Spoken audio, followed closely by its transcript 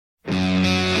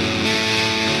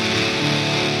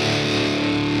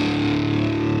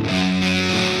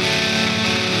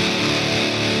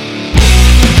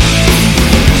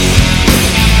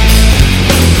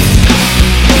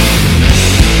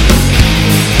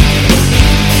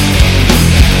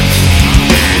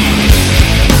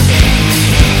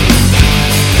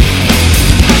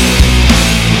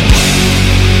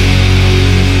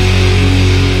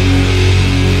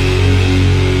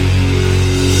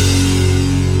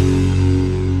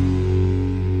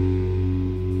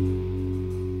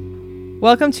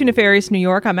Welcome to Nefarious New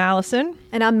York. I'm Allison.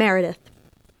 And I'm Meredith.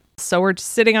 So we're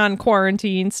sitting on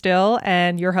quarantine still,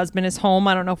 and your husband is home.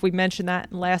 I don't know if we mentioned that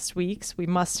in last week's. We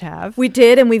must have. We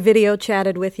did, and we video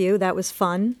chatted with you. That was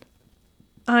fun.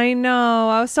 I know.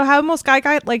 I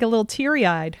got like a little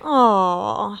teary-eyed.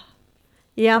 Aw.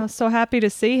 Yeah. I was so happy to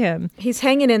see him. He's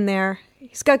hanging in there.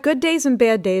 He's got good days and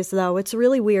bad days, though. It's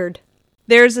really weird.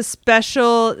 There's a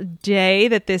special day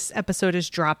that this episode is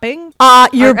dropping.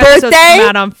 Your our birthday? Episodes come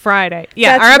out on Friday.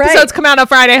 Yeah, That's our episodes come out on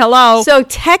Friday. Hello. So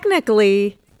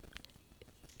technically,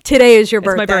 today is your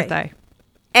birthday. It's my birthday.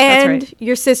 And That's right.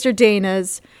 your sister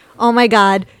Dana's. Oh my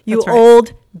God, you That's right.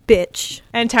 old bitch.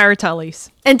 And Tara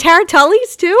Tully's. And Tara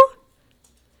Tully's too?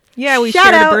 Yeah, we Shout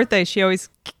shared out. a birthday. She always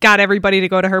got everybody to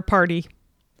go to her party.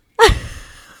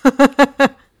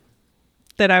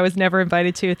 That I was never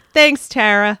invited to. Thanks,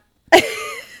 Tara.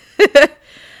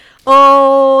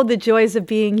 Oh, the joys of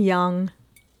being young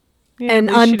and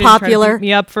at least she didn't try to unpopular. beat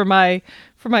me up for my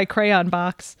crayon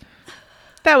box.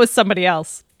 That was somebody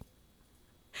else.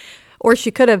 Or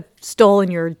she could have stolen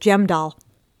your gem doll.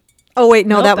 Oh, wait,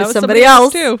 no, Nope, that was somebody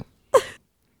else. too.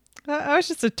 I was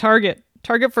just a target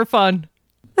for fun.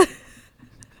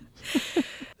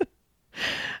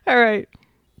 All right.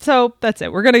 So that's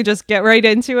it. We're going to just get right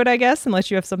into it, I guess, unless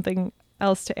you have something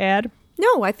else to add.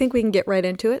 No, I think we can get right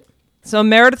into it. So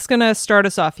Meredith's going to start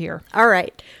us off here. All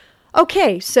right.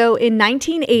 Okay, so in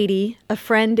 1980, a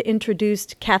friend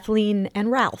introduced Kathleen and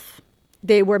Ralph.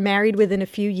 They were married within a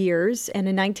few years, and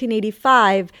in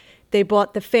 1985, they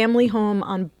bought the family home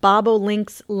on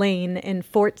Bobolinks Lane in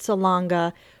Fort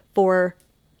Salonga for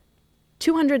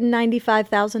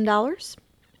 $295,000,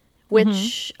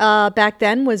 which back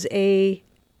then was a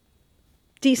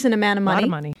decent amount of money. A lot of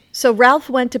money. So Ralph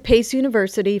went to Pace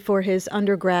University for his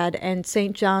undergrad and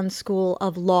St. John's School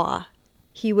of Law.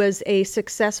 He was a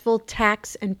successful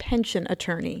tax and pension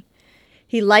attorney.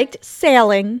 He liked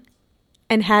sailing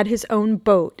and had his own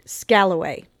boat,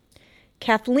 Scalloway.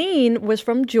 Kathleen was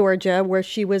from Georgia, where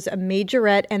she was a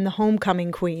majorette and the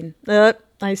homecoming queen.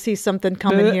 I see something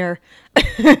coming here.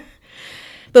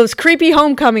 Those creepy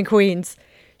homecoming queens.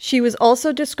 She was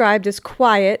also described as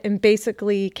quiet and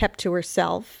basically kept to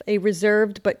herself, a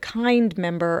reserved but kind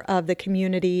member of the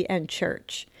community and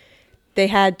church. They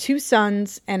had 2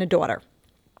 sons and a daughter.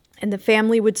 And the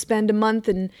family would spend a month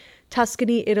in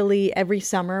Tuscany, Italy every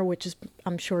summer, which is,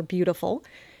 I'm sure, beautiful.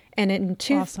 And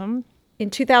Awesome.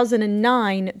 In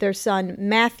 2009, their son,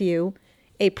 Matthew,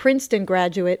 a Princeton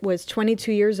graduate, was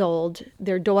 22 years old.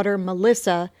 Their daughter,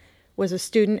 Melissa, was a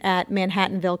student at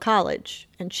Manhattanville College,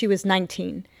 and she was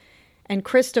 19. And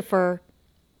Christopher,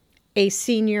 a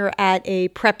senior at a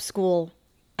prep school,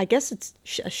 I guess it's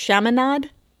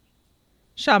Chaminade,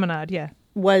 Yeah.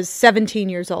 was 17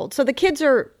 years old. So the kids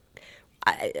are,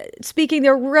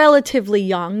 they're relatively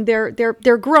young.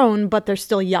 They're grown, but they're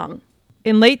still young.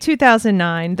 In late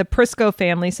 2009, the Prisco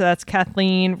family, so that's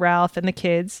Kathleen, Ralph, and the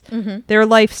kids, their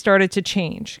life started to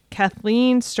change.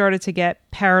 Kathleen started to get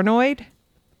paranoid,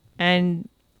 and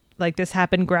like this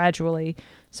happened gradually.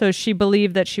 So she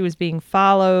believed that she was being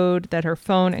followed, that her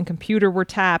phone and computer were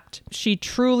tapped. She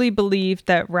truly believed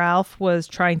that Ralph was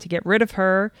trying to get rid of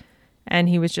her, and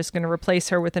he was just going to replace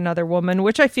her with another woman,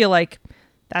 which I feel like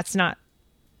that's not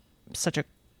such a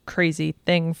crazy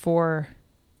thing for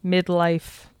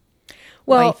midlife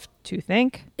wife to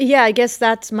think. Yeah, I guess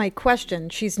that's my question.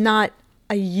 She's not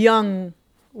a young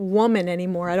woman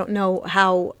anymore. I don't know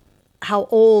how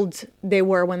old they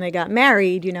were when they got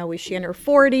married. You know, was she in her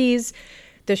 40s?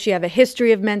 Does she have a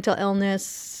history of mental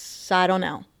illness? I don't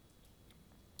know.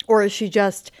 Or is she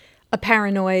just a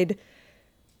paranoid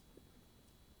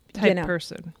Type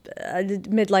person.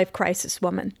 Midlife crisis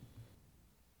woman?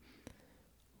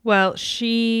 Well,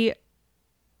 she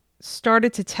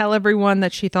started to tell everyone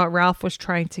that she thought Ralph was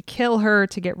trying to kill her,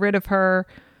 to get rid of her.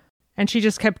 And she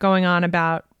just kept going on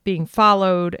about being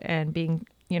followed and being,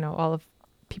 all of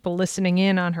people listening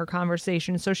in on her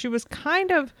conversation. So she was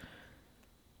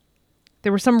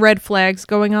there were some red flags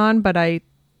going on, but I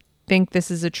think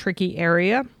this is a tricky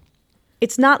area.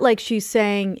 It's not like she's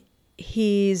saying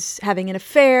he's having an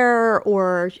affair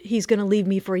or he's going to leave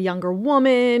me for a younger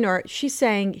woman, or she's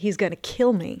saying he's going to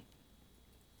kill me.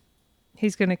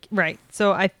 Right.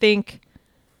 So I think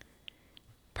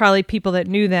probably people that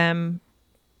knew them,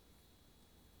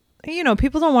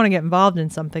 people don't want to get involved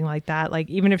in something like that. Like,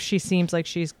 even if she seems like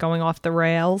she's going off the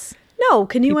rails. No,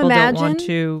 can you imagine? People don't want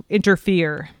to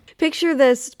interfere. Picture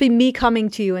this be me coming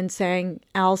to you and saying,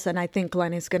 Allison, I think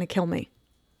Glenn is going to kill me.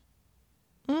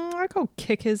 I'd go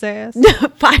kick his ass.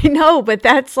 I know, but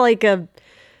that's a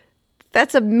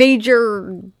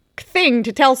major thing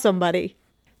to tell somebody.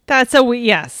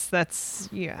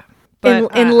 Yeah. But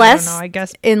I don't know, I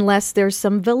guess. Unless there's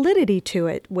some validity to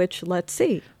it, which let's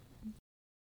see.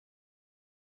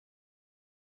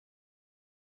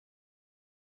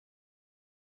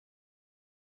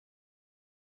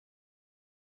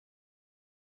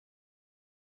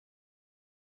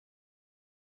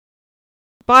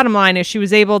 Bottom line is she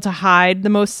was able to hide the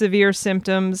most severe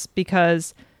symptoms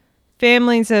because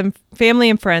family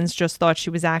and friends just thought she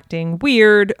was acting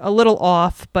weird, a little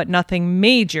off, but nothing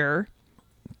major.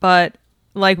 But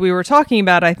like we were talking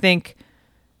about, I think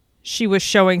she was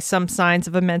showing some signs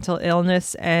of a mental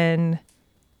illness, and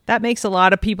that makes a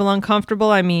lot of people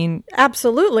uncomfortable. I mean,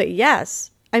 absolutely,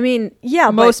 yes. I mean, yeah.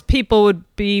 Most people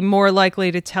would be more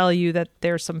likely to tell you that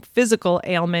there's some physical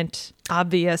ailment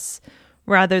obvious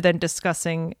rather than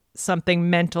discussing something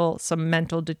mental, some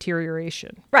mental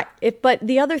deterioration. Right. But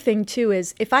the other thing too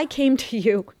is if I came to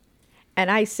you and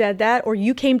I said that, or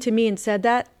you came to me and said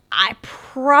that, I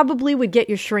probably would get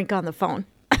your shrink on the phone.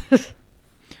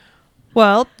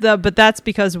 Well, but that's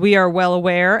because we are well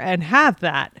aware and have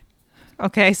that.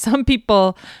 Okay. Some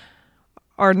people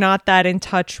are not that in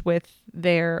touch with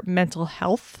their mental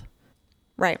health.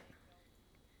 Right.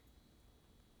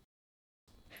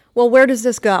 Well, where does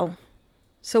this go?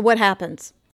 So what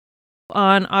happens?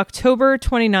 On October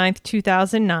 29th,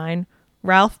 2009,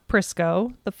 Ralph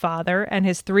Prisco, the father, and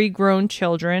his 3 grown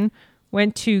children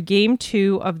went to Game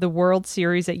 2 of the World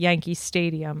Series at Yankee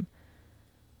Stadium.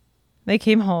 They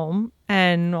came home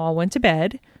and all went to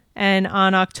bed. And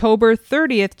on October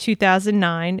 30th,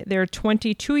 2009, their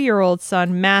 22-year-old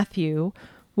son, Matthew,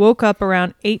 woke up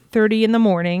around 8:30 in the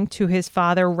morning to his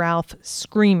father, Ralph,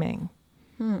 screaming.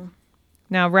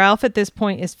 Now, Ralph at this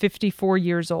point is 54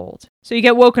 years old. So you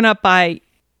get woken up by,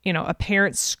 a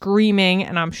parent screaming,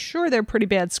 and I'm sure they're pretty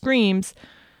bad screams.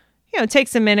 It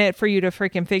takes a minute for you to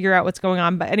freaking figure out what's going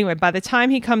on. But anyway, by the time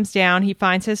he comes down, he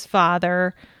finds his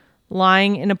father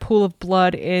lying in a pool of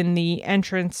blood in the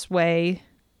entranceway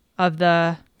of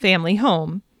the family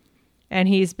home. And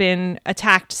he's been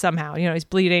attacked somehow. He's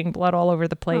bleeding, blood all over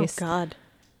the place. Oh, God.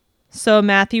 So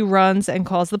Matthew runs and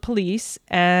calls the police,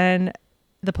 and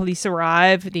the police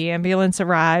arrive, the ambulance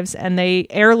arrives, and they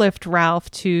airlift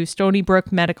Ralph to Stony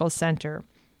Brook Medical Center.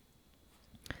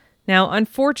 Now,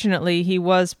 unfortunately, he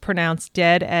was pronounced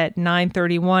dead at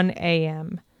 9:31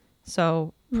 a.m.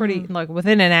 So pretty,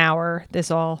 within an hour, this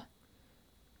all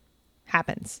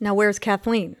happens. Now, where's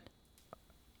Kathleen?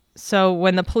 So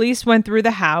when the police went through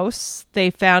the house,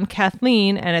 they found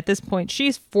Kathleen, and at this point,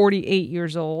 she's 48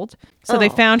 years old. So they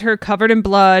found her covered in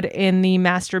blood in the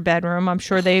master bedroom. I'm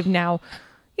sure they've now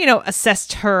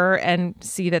assessed her and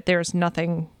see that there's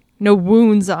no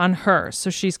wounds on her.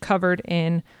 So she's covered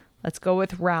in, let's go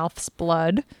with Ralph's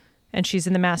blood, and she's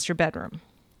in the master bedroom.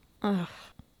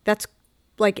 That's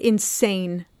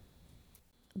insane.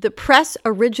 The press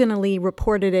originally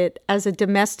reported it as a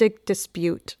domestic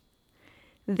dispute.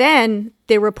 Then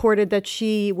they reported that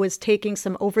she was taking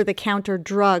some over-the-counter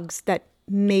drugs that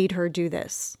made her do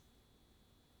this.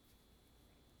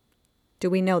 Do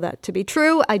we know that to be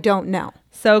true? I don't know.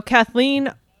 So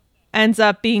Kathleen ends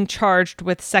up being charged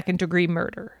with second-degree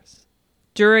murder.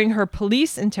 During her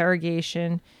police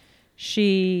interrogation,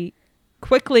 she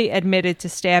quickly admitted to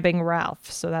stabbing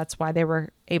Ralph. So that's why they were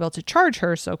able to charge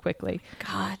her so quickly.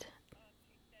 God.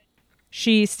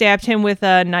 She stabbed him with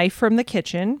a knife from the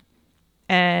kitchen,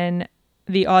 and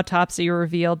the autopsy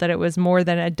revealed that it was more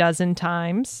than a dozen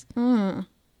times.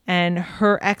 And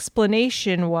her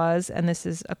explanation was, and this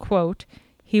is a quote,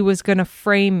 "He was going to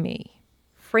frame me."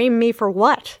 Frame me for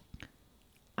what?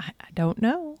 I don't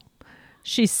know.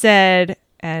 She said,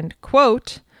 and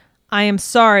quote, "I am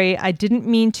sorry. I didn't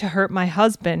mean to hurt my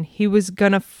husband. He was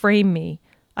going to frame me.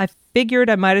 I figured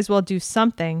I might as well do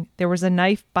something. There was a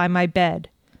knife by my bed."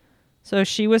 So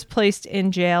she was placed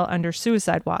in jail under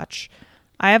suicide watch.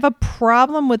 I have a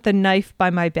problem with the knife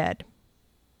by my bed.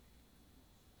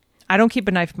 I don't keep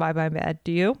a knife by my bed.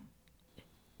 Do you?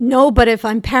 No, but if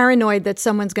I'm paranoid that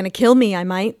someone's going to kill me, I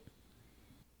might.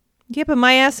 Yeah, but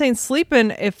my ass ain't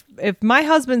sleeping. If my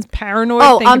husband's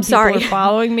paranoid, I'm sorry, people are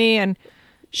following me and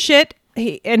shit,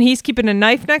 he's keeping a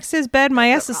knife next to his bed, my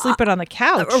ass is sleeping on the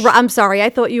couch. I'm sorry. I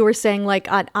thought you were saying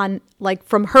on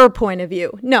from her point of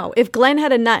view. No, if Glenn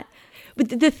had a knife.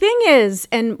 But the thing is,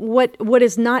 and what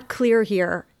is not clear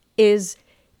here is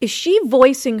she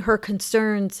voicing her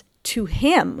concerns to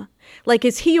him? Like,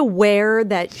 is he aware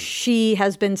that she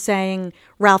has been saying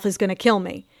Ralph is going to kill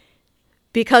me?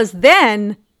 Because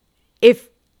then if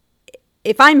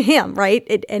I'm him,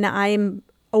 right, and I'm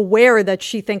aware that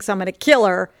she thinks I'm going to kill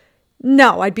her,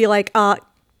 no, I'd be like,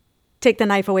 take the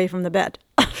knife away from the bed.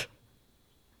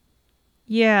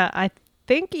 Yeah,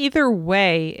 think either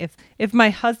way, if my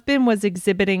husband was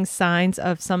exhibiting signs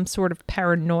of some sort of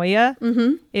paranoia,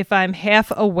 if I'm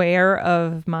half aware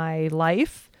of my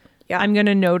life, I'm going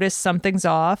to notice something's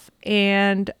off.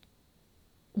 And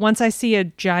once I see a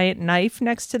giant knife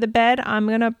next to the bed, I'm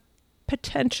going to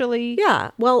potentially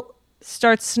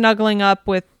start snuggling up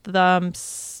with one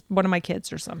of my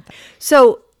kids or something.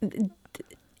 So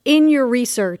in your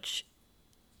research,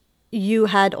 you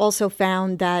had also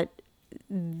found that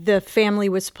the family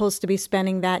was supposed to be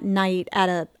spending that night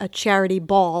at a charity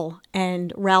ball,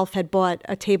 and Ralph had bought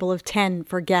a table of 10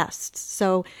 for guests.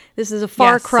 So this is a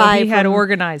far cry. So he had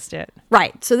organized it.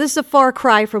 Right. So this is a far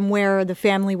cry from where the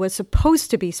family was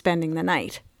supposed to be spending the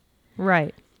night.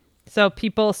 Right. So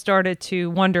people started to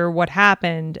wonder what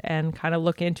happened and kind of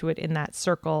look into it in that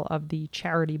circle of the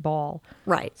charity ball.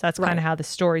 Right. So that's kind of how the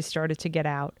story started to get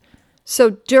out.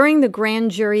 So during the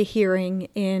grand jury hearing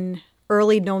in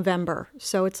early November,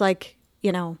 so it's like,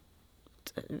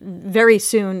 very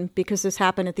soon, because this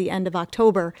happened at the end of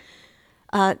October,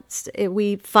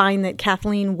 we find that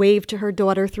Kathleen waved to her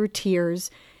daughter through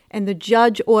tears, and the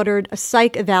judge ordered a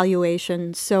psych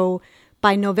evaluation. So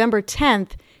by November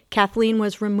 10th, Kathleen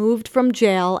was removed from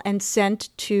jail and sent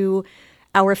to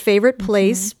our favorite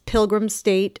place, Pilgrim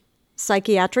State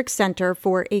Psychiatric Center,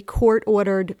 for a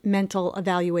court-ordered mental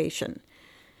evaluation.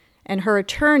 And her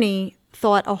attorney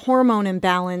thought a hormone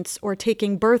imbalance or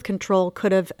taking birth control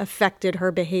could have affected her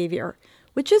behavior,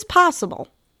 which is possible.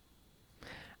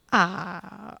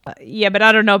 Yeah, but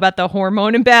I don't know about the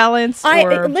hormone imbalance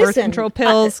or birth control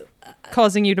pills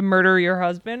causing you to murder your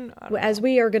husband. As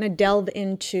we are going to delve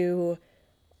into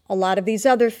a lot of these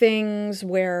other things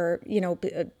where,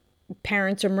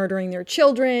 parents are murdering their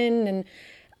children. And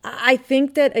I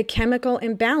think that a chemical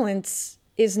imbalance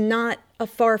is not a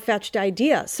far-fetched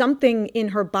idea. Something in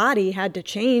her body had to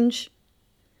change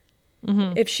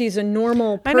if she's a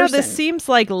normal person. I know this seems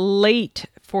like late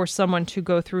for someone to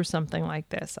go through something like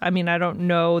this. I mean, I don't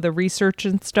know the research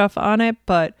and stuff on it,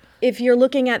 but if you're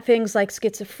looking at things like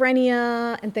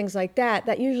schizophrenia and things like that,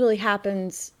 that usually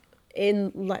happens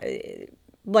in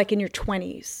like in your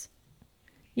 20s.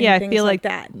 Yeah, I feel like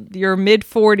that. Your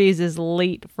mid-40s is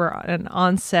late for an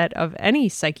onset of any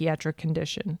psychiatric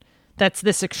condition that's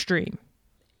this extreme.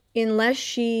 Unless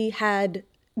she had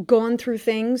gone through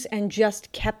things and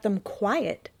just kept them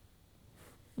quiet.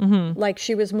 Like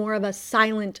she was more of a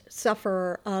silent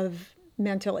sufferer of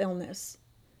mental illness.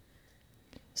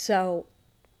 So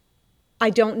I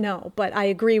don't know, but I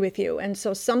agree with you. And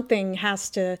so something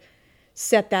has to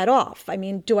set that off. I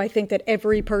mean, do I think that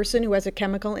every person who has a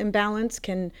chemical imbalance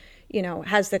can,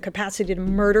 has the capacity to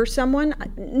murder someone?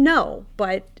 No,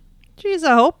 but... Geez,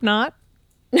 I hope not.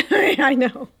 I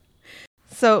know.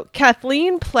 So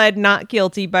Kathleen pled not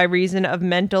guilty by reason of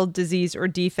mental disease or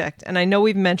defect. And I know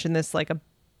we've mentioned this like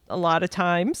a lot of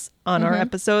times on our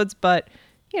episodes, but,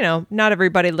 not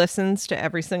everybody listens to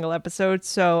every single episode.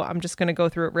 So I'm just going to go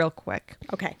through it real quick.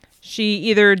 Okay. She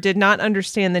either did not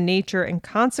understand the nature and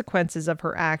consequences of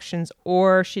her actions,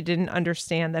 or she didn't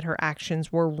understand that her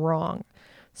actions were wrong.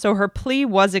 So her plea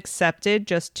was accepted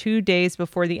just 2 days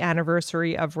before the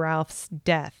anniversary of Ralph's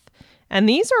death. And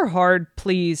these are hard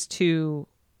pleas to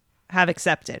have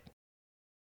accepted.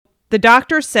 The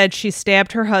doctor said she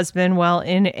stabbed her husband while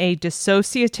in a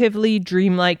dissociatively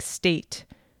dreamlike state,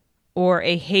 or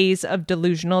a haze of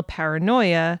delusional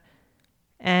paranoia.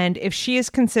 And if she is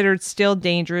considered still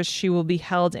dangerous, she will be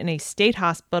held in a state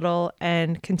hospital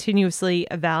and continuously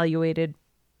evaluated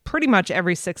pretty much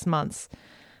every 6 months.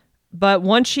 But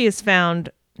once she is found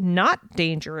not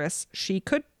dangerous, she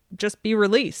could just be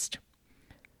released.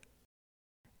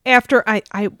 After,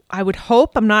 I would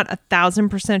hope, I'm not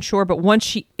 1,000% sure, but once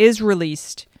she is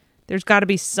released, there's got to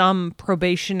be some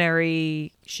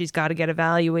probationary, she's got to get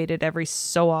evaluated every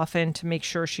so often to make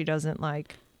sure she doesn't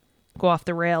go off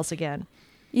the rails again.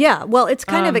 Yeah, well, it's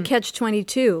kind of a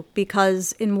catch-22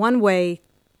 because in one way,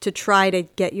 to try to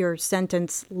get your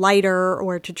sentence lighter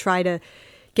or to try to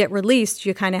get released,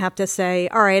 you kind of have to say,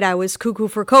 all right, I was cuckoo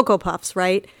for Cocoa Puffs,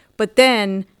 right? But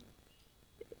then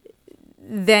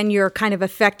you're kind of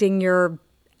affecting your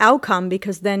outcome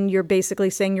because then you're basically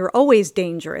saying you're always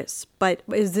dangerous. But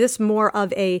is this more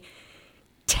of a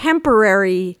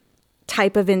temporary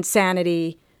type of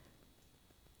insanity?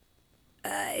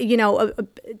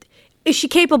 Is she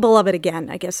capable of it again,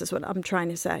 I guess is what I'm trying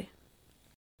to say.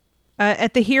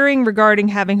 At the hearing regarding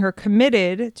having her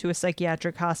committed to a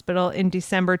psychiatric hospital in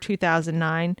December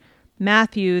 2009,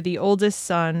 Matthew, the oldest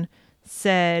son,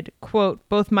 said, quote,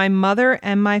 "Both my mother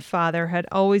and my father had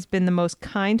always been the most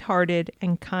kind-hearted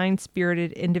and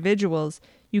kind-spirited individuals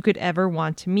you could ever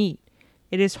want to meet.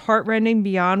 It is heartrending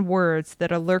beyond words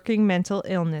that a lurking mental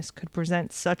illness could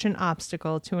present such an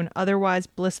obstacle to an otherwise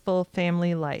blissful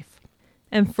family life.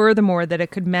 And furthermore, that it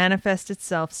could manifest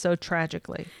itself so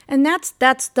tragically. And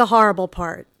that's the horrible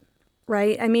part,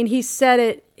 right? I mean, he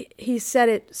said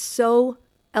it so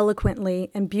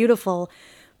eloquently and beautiful,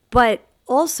 but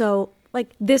also,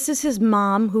 like, this is his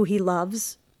mom who he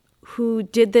loves, who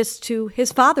did this to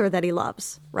his father that he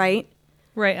loves, right?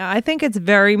 Right. I think it's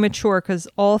very mature because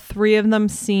all three of them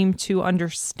seem to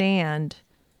understand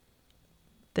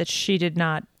that she did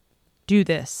not do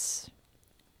this,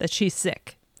 that she's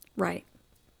sick. Right.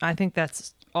 I think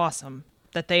that's awesome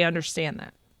that they understand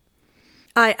that.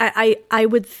 I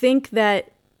would think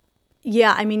that,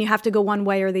 yeah, I mean, you have to go one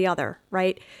way or the other,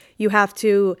 right? You have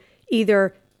to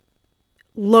either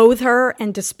loathe her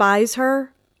and despise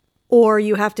her, or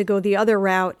you have to go the other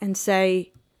route and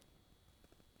say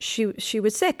she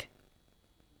was sick.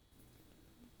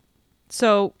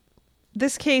 So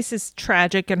this case is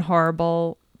tragic and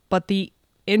horrible, but the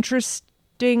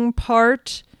interesting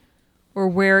part, or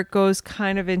where it goes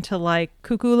kind of into like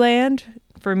cuckoo land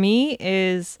for me,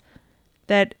 is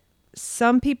that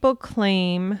some people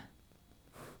claim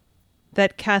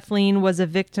that Kathleen was a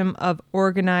victim of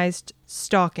organized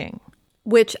stalking.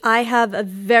 Which I have a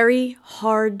very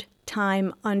hard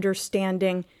time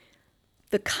understanding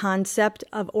the concept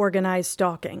of organized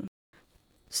stalking.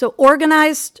 So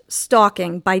organized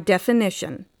stalking, by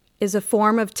definition, is a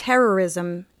form of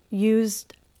terrorism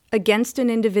used against an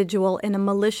individual in a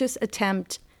malicious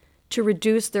attempt to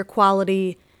reduce their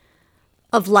quality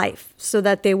of life so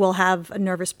that they will have a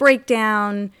nervous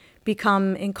breakdown,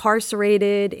 become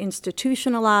incarcerated,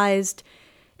 institutionalized,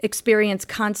 experience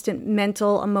constant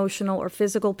mental, emotional, or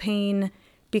physical pain,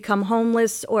 become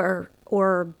homeless, or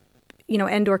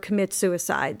and or commit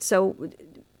suicide. So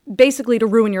basically to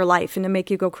ruin your life and to make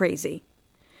you go crazy.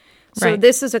 So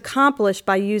This is accomplished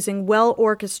by using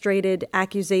well-orchestrated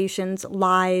accusations,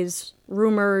 lies,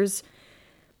 rumors,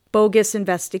 bogus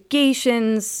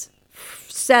investigations,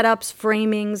 setups,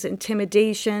 framings,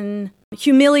 intimidation,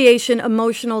 humiliation,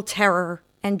 emotional terror,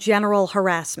 and general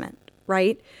harassment,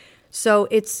 right? So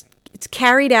it's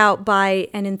carried out by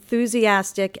an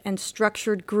enthusiastic and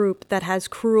structured group that has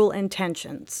cruel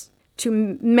intentions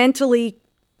to mentally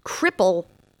cripple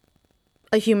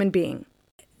a human being.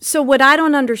 So what I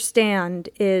don't understand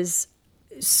is,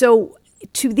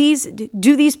 do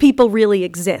these people really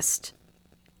exist?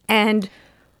 And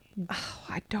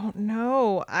I don't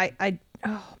know.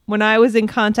 When I was in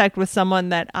contact with someone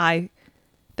that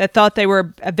thought they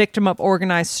were a victim of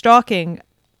organized stalking,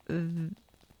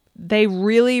 they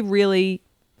really, really,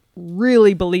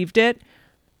 really believed it.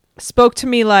 Spoke to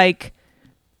me like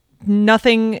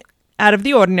nothing out of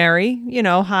the ordinary. You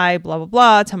know, hi, blah, blah,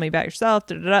 blah. Tell me about yourself.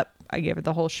 Da, da, da. I gave her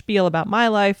the whole spiel about my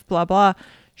life, blah, blah.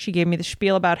 She gave me the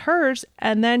spiel about hers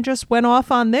and then just went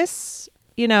off on this.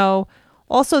 You know,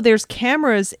 also there's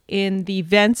cameras in the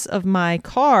vents of my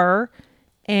car.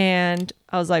 And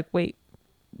I was like, wait,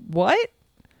 what?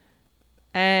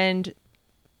 And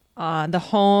the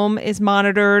home is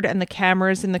monitored and the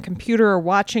cameras in the computer are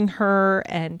watching her.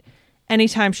 And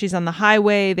anytime she's on the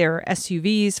highway, there are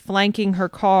SUVs flanking her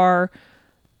car.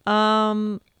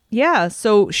 Yeah,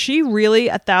 so she really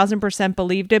 1,000%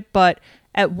 believed it. But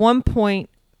at one point,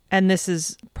 and this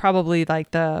is probably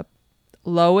like the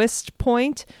lowest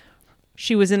point,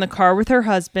 she was in the car with her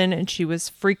husband and she was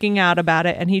freaking out about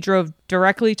it. And he drove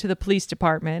directly to the police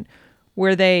department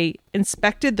where they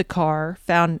inspected the car,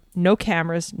 found no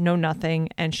cameras, no nothing.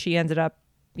 And she ended up,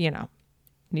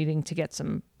 needing to get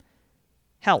some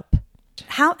help.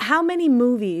 How many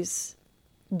movies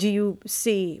do you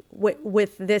see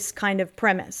with this kind of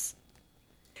premise?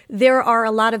 There are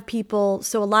a lot of people,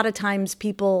 so a lot of times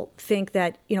people think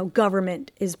that,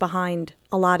 government is behind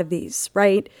a lot of these,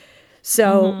 right?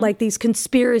 So like these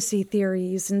conspiracy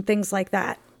theories and things like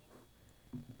that.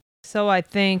 So I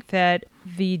think that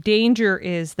the danger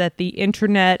is that the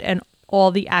internet and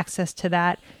all the access to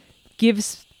that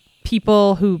gives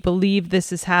people who believe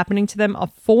this is happening to them a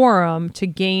forum to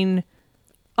gain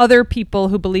other people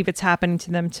who believe it's happening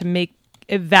to them to make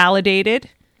it validated.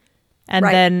 And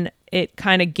then it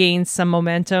kind of gains some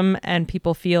momentum and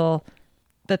people feel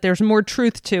that there's more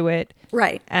truth to it.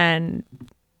 Right. And,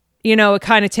 it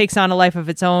kind of takes on a life of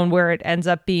its own where it ends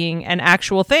up being an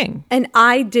actual thing. And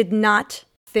I did not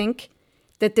think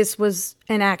that this was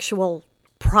an actual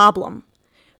problem.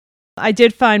 I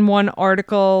did find one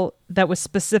article that was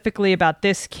specifically about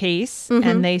this case,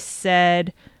 and they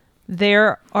said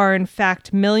there are, in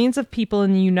fact, millions of people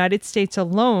in the United States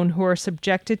alone who are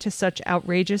subjected to such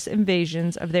outrageous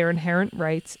invasions of their inherent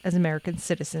rights as American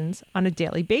citizens on a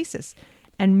daily basis.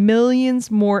 and millions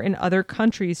more in other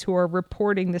countries who are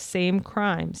reporting the same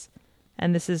crimes.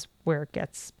 And this is where it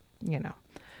gets,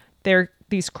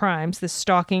 these crimes, this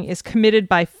stalking is committed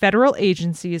by federal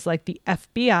agencies like the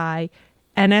FBI,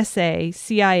 NSA,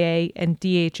 CIA, and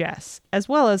DHS, as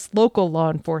well as local law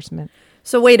enforcement.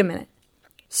 So wait a minute.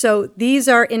 So these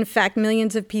are, in fact,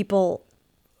 millions of people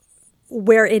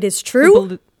where it is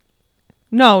true?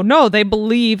 No, they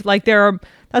believe that's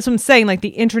what I'm saying. Like the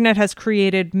internet has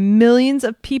created millions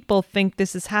of people think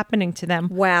this is happening to them.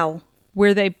 Wow.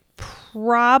 Where they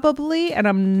probably, and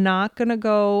I'm not going to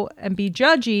go and be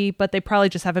judgy, but they probably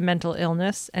just have a mental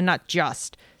illness, and not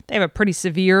just. They have a pretty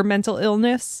severe mental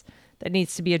illness that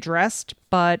needs to be addressed.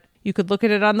 But you could look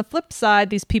at it on the flip side.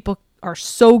 These people are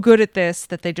so good at this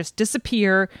that they just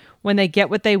disappear when they get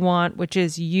what they want, which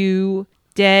is you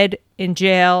dead in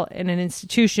jail in an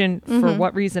institution for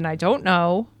what reason I don't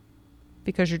know,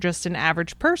 because you're just an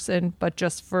average person, but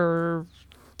just for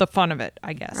the fun of it,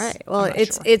 I guess. Right. Well,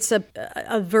 it's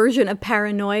a version of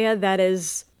paranoia that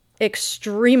is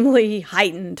extremely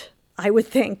heightened, I would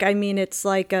think. I mean, it's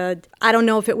like I don't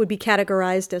know if it would be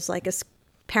categorized as like a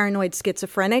paranoid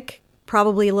schizophrenic,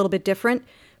 probably a little bit different,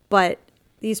 but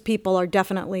these people are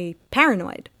definitely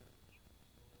paranoid.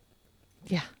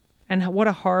 Yeah. And what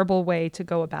a horrible way to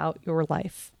go about your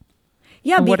life.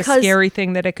 Yeah, and because... what a scary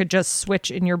thing that it could just switch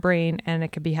in your brain and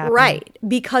it could be happening. Right.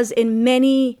 Because in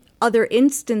many other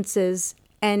instances,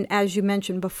 and as you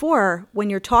mentioned before, when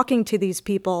you're talking to these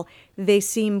people, they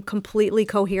seem completely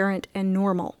coherent and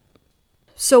normal.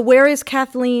 So where is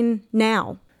Kathleen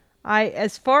now?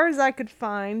 As far as I could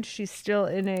find, she's still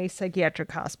in a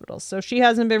psychiatric hospital. So she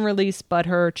hasn't been released, but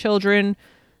her children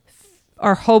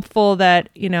are hopeful that,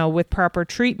 with proper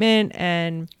treatment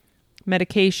and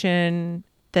medication,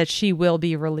 that she will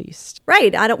be released.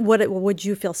 Right. Would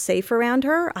you feel safe around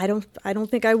her? I don't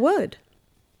think I would.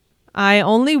 I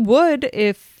only would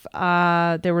if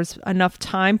there was enough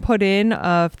time put in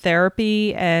of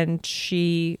therapy and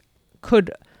she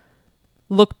could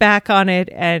look back on it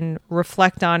and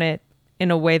reflect on it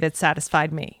in a way that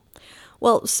satisfied me.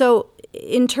 Well, so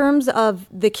in terms of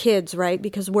the kids, right?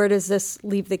 Because where does this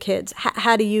leave the kids?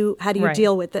 How do you right.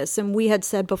 deal with this? And we had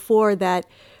said before that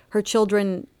her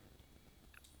children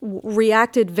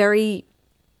reacted very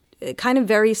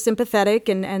sympathetic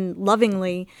and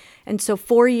lovingly. And so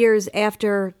 4 years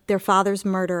after their father's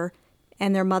murder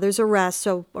and their mother's arrest,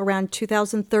 so around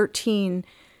 2013,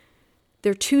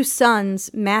 their two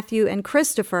sons, Matthew and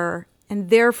Christopher, and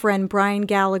their friend Brian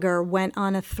Gallagher went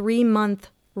on a 3-month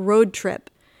road trip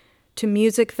to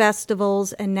music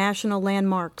festivals and national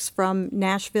landmarks from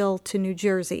Nashville to New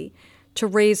Jersey to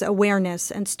raise awareness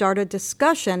and start a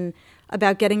discussion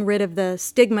about getting rid of the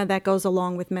stigma that goes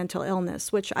along with mental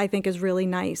illness, which I think is really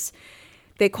nice.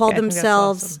 They called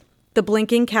themselves awesome. The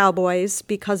Blinking Cowboys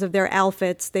because of their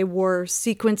outfits. They wore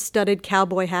sequin-studded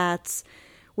cowboy hats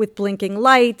with blinking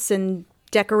lights and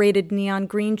decorated neon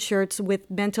green shirts with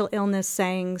mental illness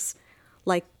sayings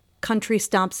like "Country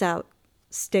Stomps Out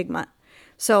Stigma."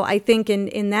 So I think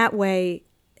in that way,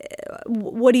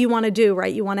 what do you want to do,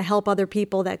 right? You want to help other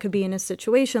people that could be in a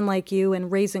situation like you,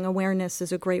 and raising awareness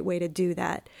is a great way to do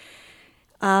that.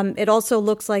 It also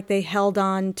looks like they held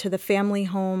on to the family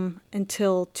home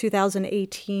until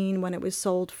 2018 when it was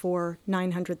sold for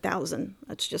 $900,000.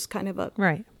 That's just kind of a...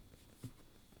 Right.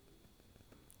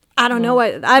 I don't know.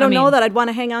 I don't know that I'd want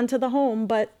to hang on to the home,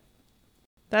 but...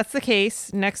 That's the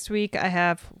case. Next week, I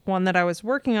have one that I was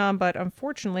working on, but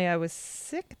unfortunately, I was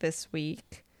sick this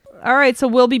week. All right, so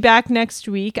we'll be back next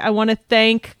week. I want to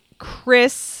thank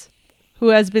Chris, who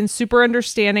has been super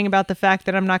understanding about the fact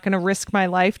that I'm not going to risk my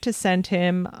life to send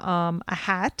him a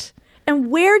hat.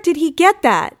 And where did he get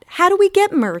that? How do we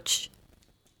get merch?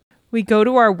 We go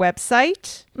to our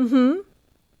website,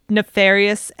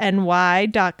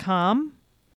 nefariousny.com.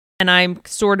 And I'm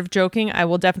sort of joking. I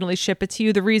will definitely ship it to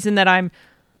you. The reason that I'm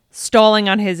stalling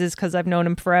on his is because I've known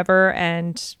him forever,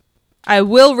 and I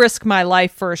will risk my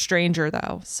life for a stranger,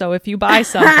 though. So if you buy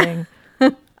something,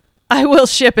 I will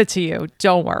ship it to you.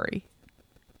 Don't worry.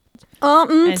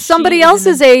 Somebody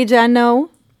else's age, I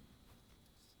know.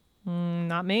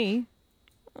 Not me.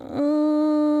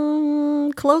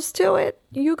 Close to it.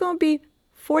 You gonna be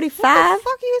 45? What the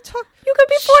fuck are you talking? You gonna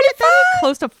be 45?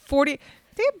 Close to 40.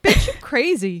 Damn, bitch, you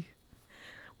crazy.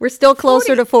 We're still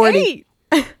closer to 40.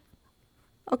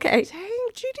 Okay. Dang,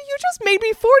 GD, you just made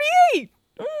me 48.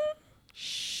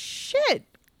 Shit.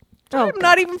 I'm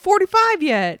not even 45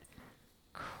 yet.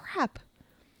 Crap.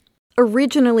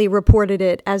 Originally reported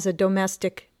it as a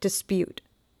domestic dispute.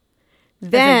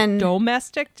 Then... As a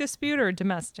domestic dispute or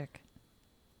domestic?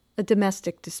 A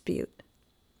domestic dispute.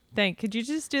 Could you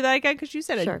just do that again? Because you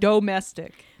said Sure. a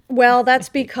domestic. Well, that's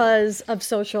because of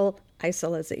social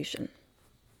isolation.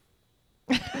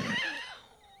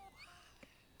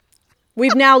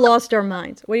 We've now lost our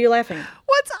minds. What are you laughing at?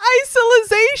 What's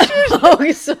isolation?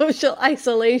 Oh, social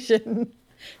isolation.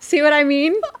 See what I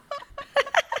mean?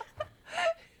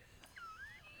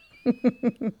 She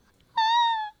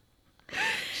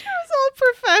was all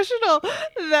professional.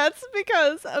 That's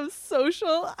because of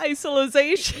social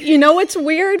isolation. You know what's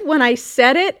weird? When I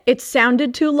said it, it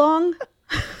sounded too long.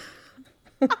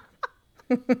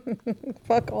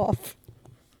 Fuck off.